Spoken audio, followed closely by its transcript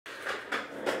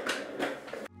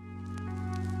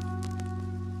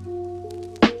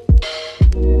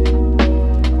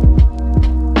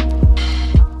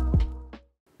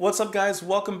What's up, guys?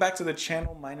 Welcome back to the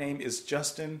channel. My name is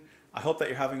Justin. I hope that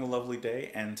you're having a lovely day,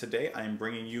 and today I'm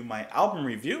bringing you my album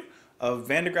review of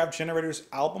Van de Graaf Generator's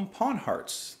album Pawn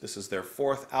Hearts. This is their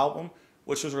fourth album,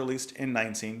 which was released in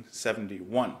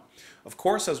 1971. Of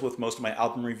course, as with most of my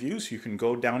album reviews, you can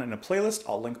go down in a playlist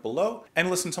I'll link below and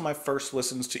listen to my first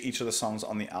listens to each of the songs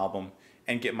on the album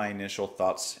and get my initial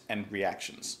thoughts and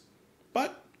reactions.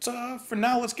 But for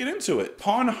now, let's get into it.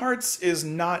 Pawn Hearts is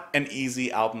not an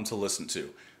easy album to listen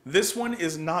to. This one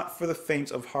is not for the faint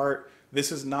of heart.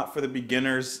 This is not for the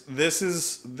beginners. This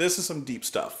is some deep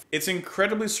stuff. It's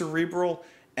incredibly cerebral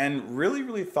and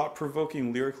really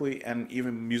thought-provoking lyrically and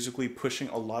even musically, pushing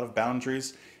a lot of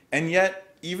boundaries. And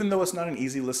yet, even though it's not an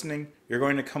easy listening, you're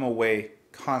going to come away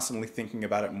constantly thinking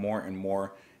about it more and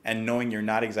more, and knowing you're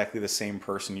not exactly the same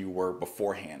person you were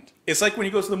beforehand. It's like when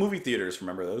you go to the movie theaters,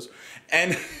 remember those?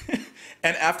 And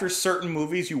and after certain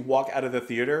movies, you walk out of the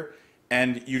theater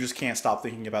and you just can't stop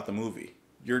thinking about the movie.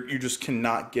 You just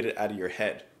cannot get it out of your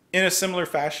head. In a similar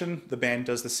fashion, the band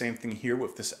does the same thing here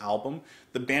with this album.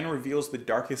 The band reveals the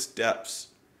darkest depths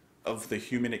of the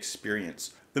human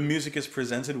experience. The music is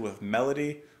presented with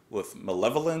melody, with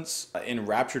malevolence,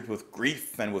 enraptured with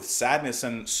grief and with sadness,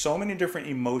 and so many different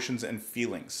emotions and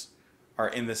feelings are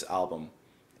in this album.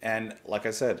 And like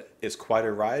I said, it's quite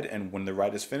a ride, and when the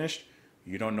ride is finished,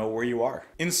 you don't know where you are.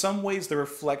 In some ways, the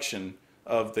reflection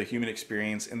of the human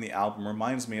experience in the album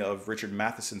reminds me of Richard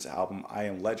Matheson's album I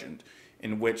Am Legend,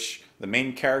 in which the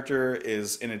main character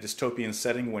is in a dystopian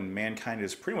setting when mankind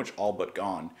is pretty much all but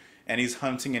gone, and he's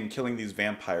hunting and killing these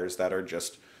vampires that are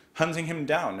just hunting him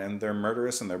down, and they're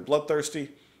murderous and they're bloodthirsty.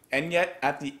 And yet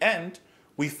at the end,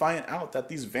 we find out that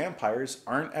these vampires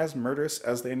aren't as murderous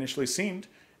as they initially seemed,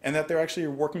 and that they're actually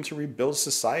working to rebuild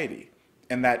society,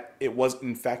 and that it was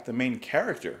in fact the main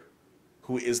character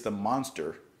who is the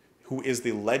monster, who is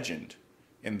the legend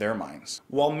in their minds.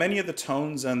 While many of the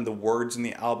tones and the words in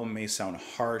the album may sound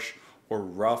harsh or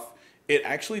rough, it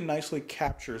actually nicely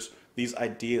captures these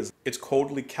ideas. It's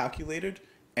coldly calculated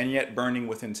and yet burning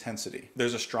with intensity.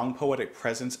 There's a strong poetic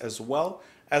presence as well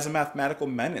as a mathematical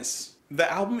menace. The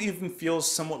album even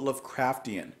feels somewhat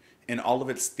Lovecraftian in all of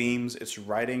its themes, its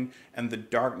writing, and the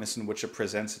darkness in which it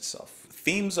presents itself.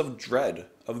 Themes of dread,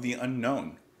 of the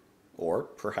unknown, or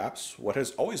perhaps what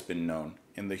has always been known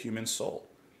in the human soul.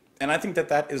 And I think that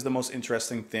that is the most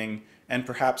interesting thing, and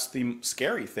perhaps the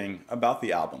scary thing about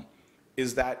the album,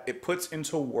 is that it puts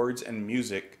into words and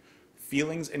music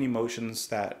feelings and emotions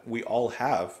that we all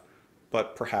have,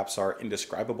 but perhaps are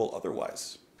indescribable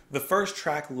otherwise. The first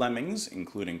track, Lemmings,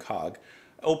 including Cog,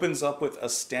 opens up with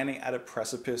us standing at a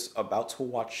precipice about to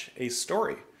watch a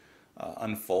story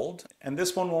unfold, and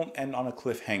this one won't end on a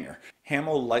cliffhanger.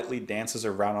 Hamill lightly dances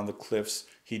around on the cliffs.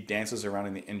 He dances around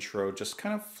in the intro, just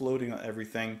kind of floating on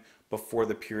everything before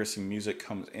the piercing music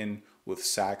comes in with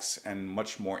sax and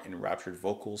much more enraptured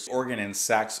vocals. Organ and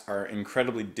sax are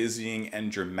incredibly dizzying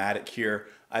and dramatic here.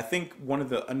 I think one of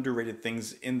the underrated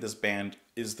things in this band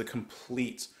is the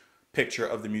complete picture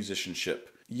of the musicianship.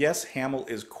 Yes, Hamill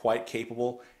is quite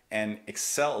capable and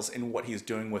excels in what he's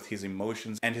doing with his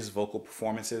emotions and his vocal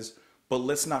performances, but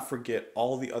let's not forget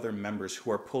all the other members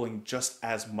who are pulling just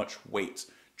as much weight.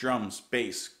 Drums,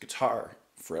 bass, guitar,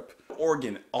 fripp,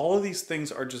 organ, all of these things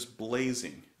are just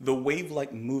blazing. The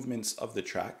wave-like movements of the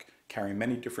track carry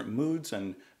many different moods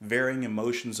and varying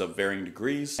emotions of varying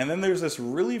degrees. And then there's this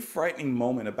really frightening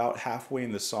moment about halfway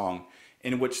in the song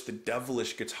in which the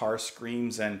devilish guitar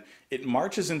screams and it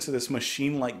marches into this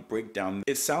machine-like breakdown.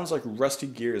 It sounds like rusty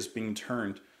gears being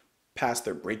turned past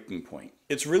their breaking point.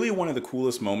 It's really one of the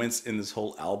coolest moments in this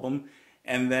whole album.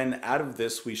 And then out of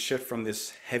this, we shift from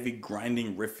this heavy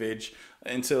grinding riffage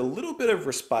into a little bit of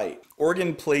respite.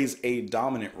 Organ plays a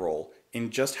dominant role in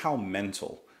just how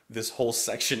mental this whole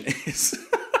section is.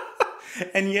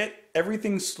 And yet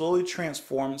everything slowly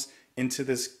transforms into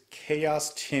this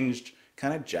chaos-tinged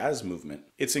kind of jazz movement.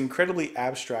 It's incredibly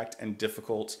abstract and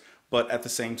difficult, but at the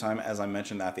same time, as I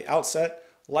mentioned at the outset,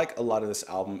 like a lot of this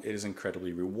album, it is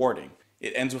incredibly rewarding.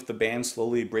 It ends with the band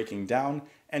slowly breaking down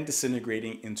and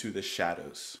disintegrating into the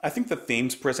shadows. I think the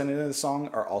themes presented in the song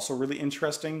are also really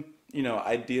interesting. You know,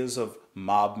 ideas of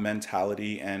mob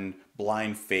mentality and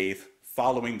blind faith,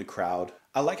 following the crowd.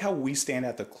 I like how we stand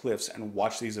at the cliffs and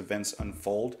watch these events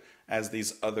unfold as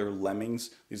these other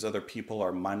lemmings, these other people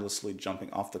are mindlessly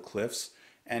jumping off the cliffs.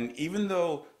 And even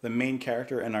though the main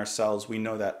character and ourselves, we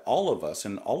know that all of us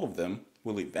and all of them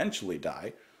will eventually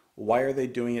die, why are they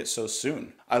doing it so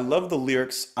soon? I love the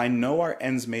lyrics, "I know our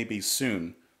ends may be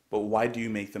soon, but why do you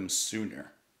make them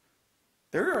sooner?"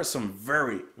 There are some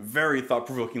very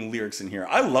thought-provoking lyrics in here.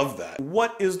 I love that.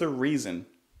 What is the reason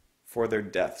for their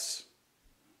deaths?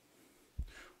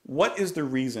 What is the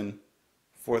reason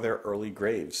for their early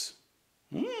graves?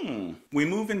 We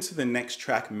move into the next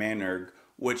track, Manerg,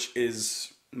 which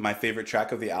is my favorite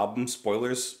track of the album.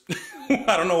 Spoilers.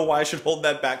 I don't know why I should hold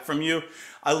that back from you.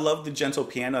 I love the gentle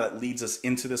piano that leads us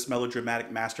into this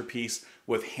melodramatic masterpiece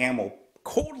with Hamill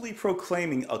coldly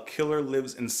proclaiming, "A killer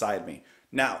lives inside me."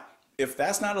 Now, if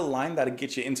that's not a line that'll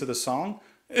get you into the song,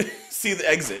 see the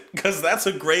exit, because that's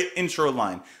a great intro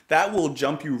line. That will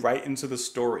jump you right into the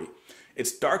story.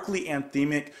 It's darkly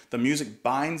anthemic, the music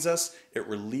binds us, it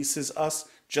releases us,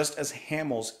 just as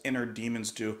Hamill's inner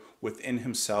demons do within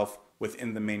himself,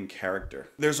 within the main character.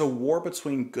 There's a war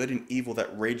between good and evil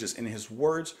that rages in his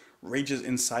words, rages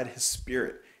inside his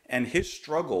spirit, and his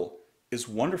struggle is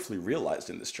wonderfully realized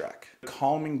in this track.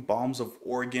 Calming bombs of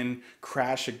organ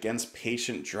crash against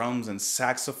patient drums and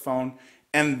saxophone,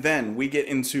 and then we get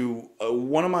into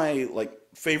one of my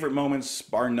favorite moments,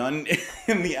 bar none,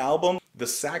 in the album. The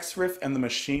sax riff and the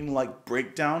machine-like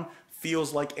breakdown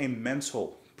feels like a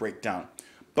mental breakdown.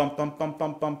 Bum bum bum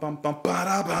bum bum bum bum ba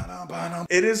da ba da ba da.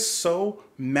 It is so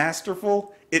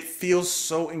masterful. It feels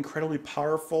so incredibly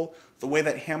powerful. The way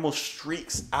that Hamill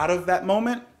streaks out of that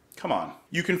moment, come on.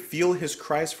 You can feel his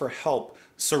cries for help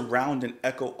surround and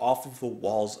echo off of the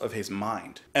walls of his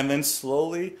mind. And then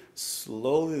slowly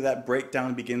that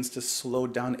breakdown begins to slow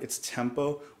down its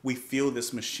tempo. We feel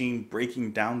this machine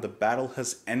breaking down. The battle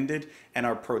has ended and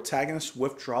our protagonist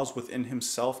withdraws within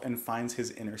himself and finds his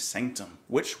inner sanctum,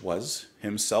 which was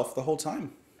himself the whole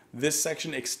time. This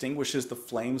section extinguishes the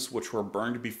flames which were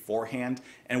burned beforehand,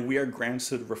 and we are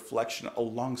granted reflection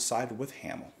alongside with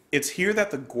Hamill. It's here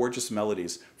that the gorgeous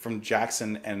melodies from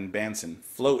Jackson and Banson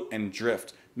float and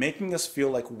drift, making us feel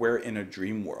like we're in a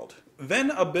dream world.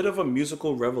 Then a bit of a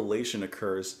musical revelation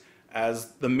occurs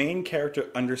as the main character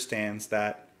understands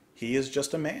that he is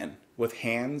just a man with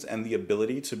hands and the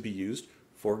ability to be used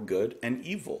for good and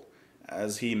evil.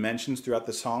 As he mentions throughout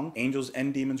the song, angels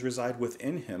and demons reside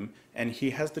within him, and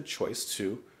he has the choice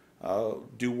to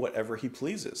do whatever he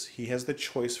pleases. He has the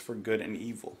choice for good and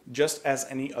evil. Just as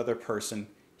any other person,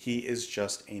 he is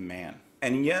just a man.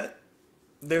 And yet,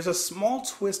 there's a small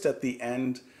twist at the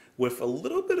end with a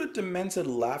little bit of demented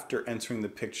laughter entering the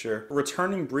picture,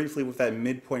 returning briefly with that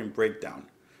midpoint breakdown.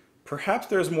 Perhaps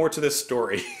there's more to this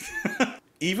story.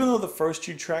 Even though the first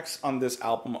two tracks on this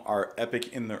album are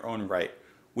epic in their own right,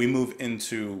 we move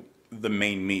into the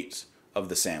main meat of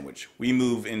the sandwich. We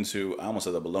move into, I almost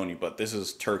said the bologna, but this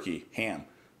is turkey, ham,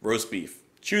 roast beef.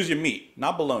 Choose your meat,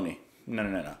 not bologna.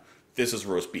 No. This is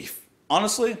roast beef.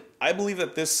 Honestly, I believe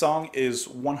that this song is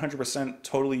 100%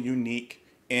 totally unique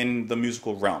in the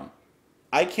musical realm.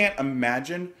 I can't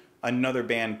imagine another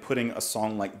band putting a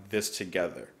song like this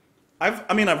together. I've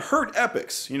heard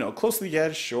epics, Close to the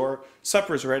Edge, sure,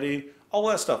 Supper's Ready, all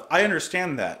that stuff. I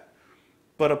understand that.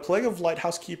 But A Plague of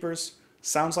Lighthouse Keepers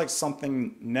sounds like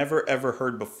something never ever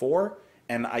heard before,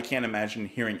 and I can't imagine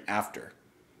hearing after.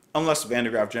 Unless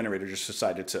Graaf Generator just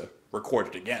decided to record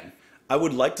it again. I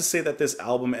would like to say that this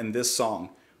album and this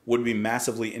song would be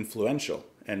massively influential,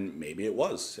 and maybe it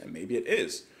was, and maybe it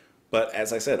is. But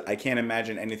as I said, I can't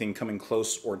imagine anything coming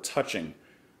close or touching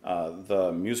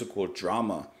the musical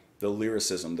drama, the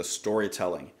lyricism, the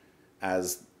storytelling,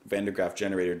 as Graaf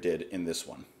Generator did in this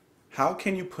one. How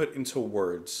can you put into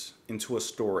words, into a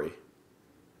story,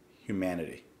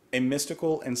 humanity? A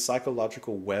mystical and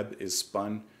psychological web is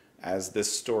spun as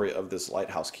this story of this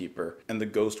lighthouse keeper and the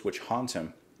ghost which haunts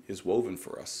him is woven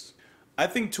for us. I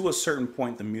think to a certain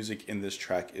point the music in this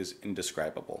track is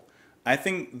indescribable. I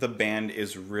think the band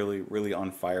is really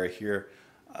on fire here.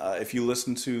 If you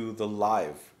listen to the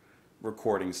live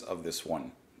recordings of this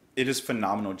one, it is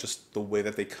phenomenal just the way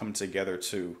that they come together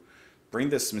to bring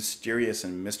this mysterious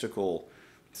and mystical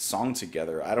song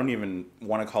together. I don't even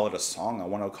want to call it a song. I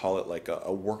want to call it like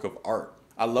a work of art.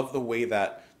 I love the way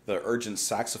that the urgent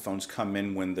saxophones come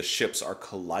in when the ships are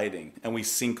colliding and we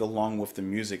sink along with the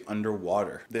music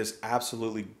underwater. There's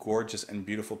absolutely gorgeous and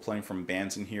beautiful playing from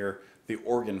bands in here. The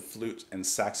organ, flute, and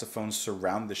saxophones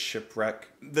surround the shipwreck.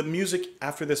 The music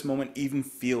after this moment even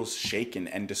feels shaken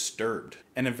and disturbed.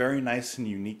 And a very nice and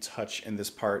unique touch in this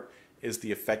part is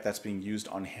the effect that's being used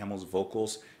on Hamill's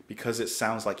vocals, because it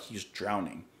sounds like he's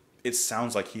drowning. It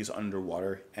sounds like he's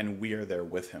underwater, and we are there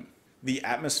with him. The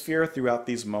atmosphere throughout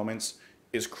these moments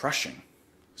is crushing,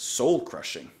 soul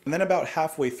crushing. And then about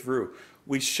halfway through,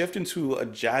 we shift into a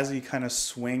jazzy kind of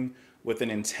swing with an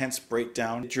intense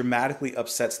breakdown. It dramatically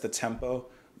upsets the tempo.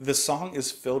 The song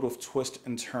is filled with twists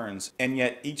and turns, and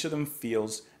yet each of them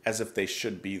feels as if they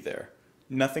should be there.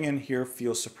 Nothing in here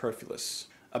feels superfluous.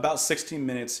 About 16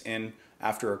 minutes in,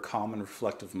 after a calm and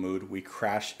reflective mood, we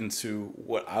crash into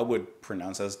what I would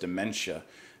pronounce as dementia,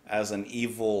 as an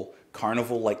evil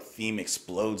carnival-like theme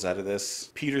explodes out of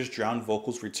this. Peter's drowned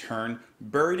vocals return,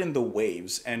 buried in the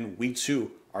waves, and we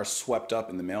too are swept up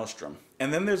in the maelstrom.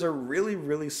 And then there's a really,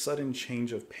 really sudden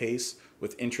change of pace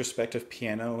with introspective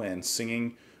piano and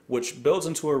singing, which builds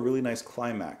into a really nice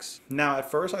climax. Now,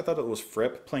 at first I thought it was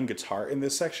Fripp playing guitar in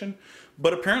this section,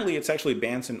 but apparently it's actually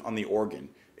Banton on the organ.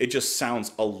 It just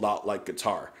sounds a lot like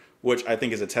guitar, which I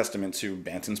think is a testament to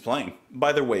Banton's playing.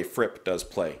 By the way, Fripp does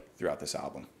play throughout this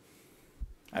album.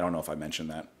 I don't know if I mentioned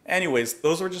that. Anyways,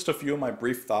 those were just a few of my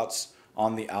brief thoughts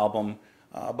on the album,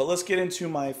 but let's get into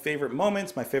my favorite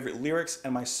moments, my favorite lyrics,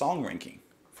 and my song ranking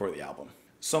for the album.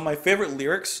 So my favorite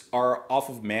lyrics are off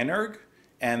of Mannerg,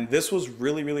 and this was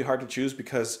really, really hard to choose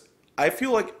because I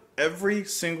feel like every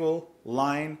single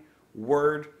line,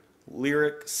 word,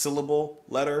 lyric, syllable,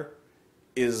 letter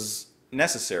is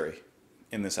necessary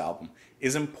in this album,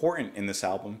 is important in this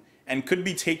album, and could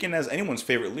be taken as anyone's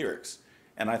favorite lyrics.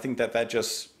 And I think that that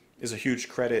just is a huge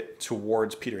credit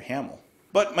towards Peter Hammill.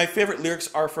 But my favorite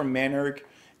lyrics are from Mannerg,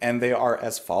 and they are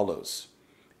as follows.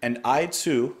 And I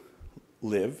too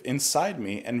live inside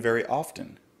me and very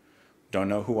often. Don't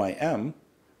know who I am.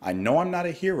 I know I'm not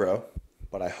a hero,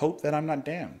 but I hope that I'm not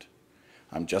damned.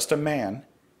 I'm just a man,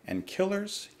 and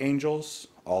killers, angels,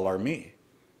 all are me.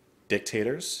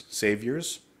 Dictators,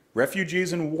 saviors,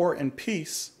 refugees in war and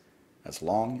peace, as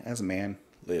long as man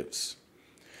lives.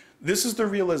 This is the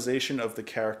realization of the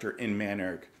character in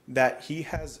Mannerg, that he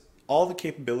has all the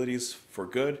capabilities for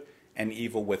good and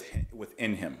evil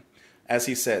within him. As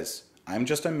he says, I'm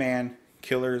just a man,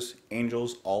 killers,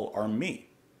 angels, all are me.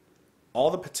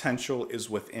 All the potential is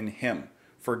within him,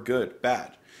 for good,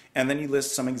 bad. And then he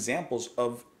lists some examples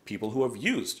of people who have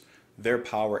used their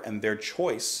power and their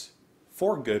choice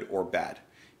for good or bad.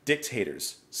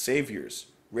 Dictators, saviors,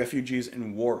 refugees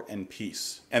in war and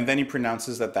peace. And then he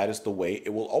pronounces that that is the way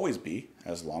it will always be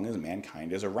as long as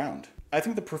mankind is around. I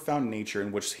think the profound nature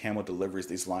in which Hammill delivers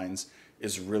these lines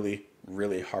is really,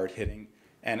 really hard-hitting.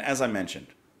 And as I mentioned,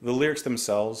 the lyrics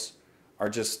themselves are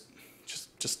just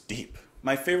deep.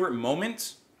 My favorite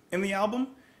moment in the album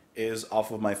is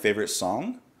off of my favorite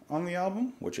song on the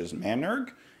album, which is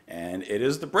Mannerg, and it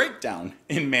is the breakdown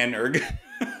in Mannerg.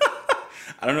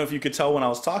 I don't know if you could tell when I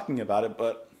was talking about it,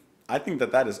 but I think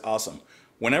that that is awesome.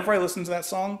 Whenever I listen to that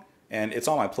song, and it's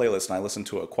on my playlist and I listen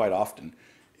to it quite often,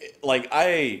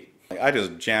 I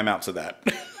just jam out to that.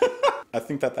 I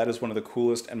think that that is one of the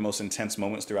coolest and most intense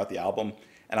moments throughout the album,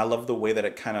 and I love the way that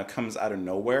it kind of comes out of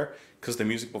nowhere, because the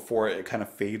music before it kind of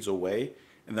fades away,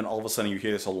 and then all of a sudden you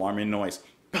hear this alarming noise.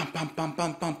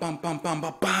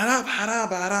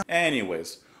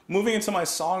 Anyways, moving into my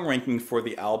song ranking for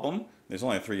the album, there's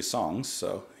only 3 songs,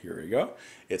 so here we go.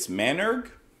 It's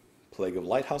Mannerg, Plague of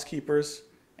Lighthouse Keepers,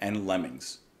 and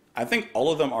Lemmings. I think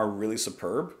all of them are really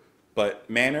superb, but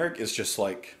Mannerg is just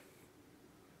like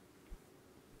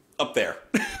up there.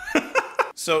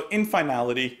 So in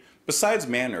finality, besides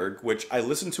Mannerg, which I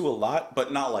listen to a lot,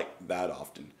 but not like that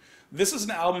often, this is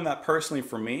an album that personally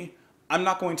for me, I'm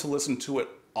not going to listen to it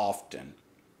often,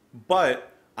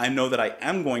 but I know that I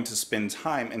am going to spend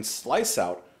time and slice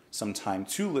out some time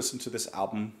to listen to this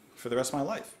album for the rest of my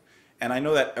life. And I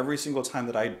know that every single time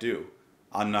that I do,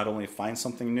 I'll not only find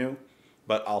something new,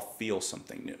 but I'll feel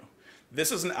something new.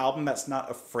 This is an album that's not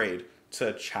afraid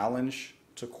to challenge,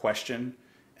 to question,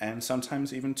 and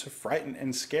sometimes even to frighten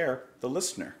and scare the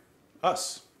listener,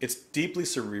 us. It's deeply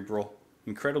cerebral,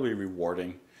 incredibly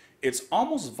rewarding. It's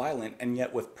almost violent and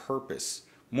yet with purpose,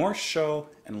 more show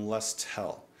and less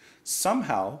tell.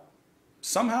 Somehow,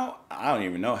 I don't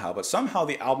even know how, but somehow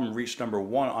the album reached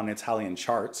 #1 on Italian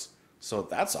charts, so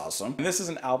that's awesome. And this is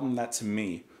an album that to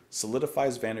me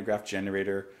solidifies Van der Graaf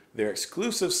Generator their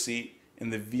exclusive seat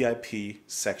in the VIP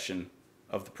section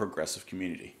of the progressive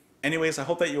community. Anyways, I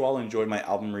hope that you all enjoyed my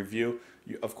album review.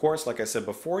 Of course, like I said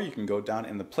before, you can go down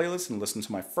in the playlist and listen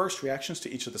to my first reactions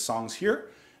to each of the songs here.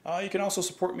 You can also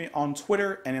support me on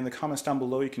Twitter, and in the comments down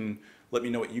below you can let me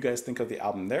know what you guys think of the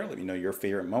album there. Let me know your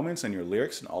favorite moments and your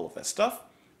lyrics and all of that stuff.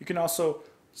 You can also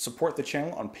support the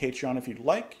channel on Patreon if you'd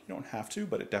like. You don't have to,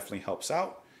 but it definitely helps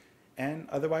out. And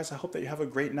otherwise, I hope that you have a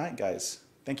great night, guys.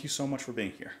 Thank you so much for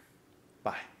being here.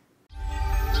 Bye.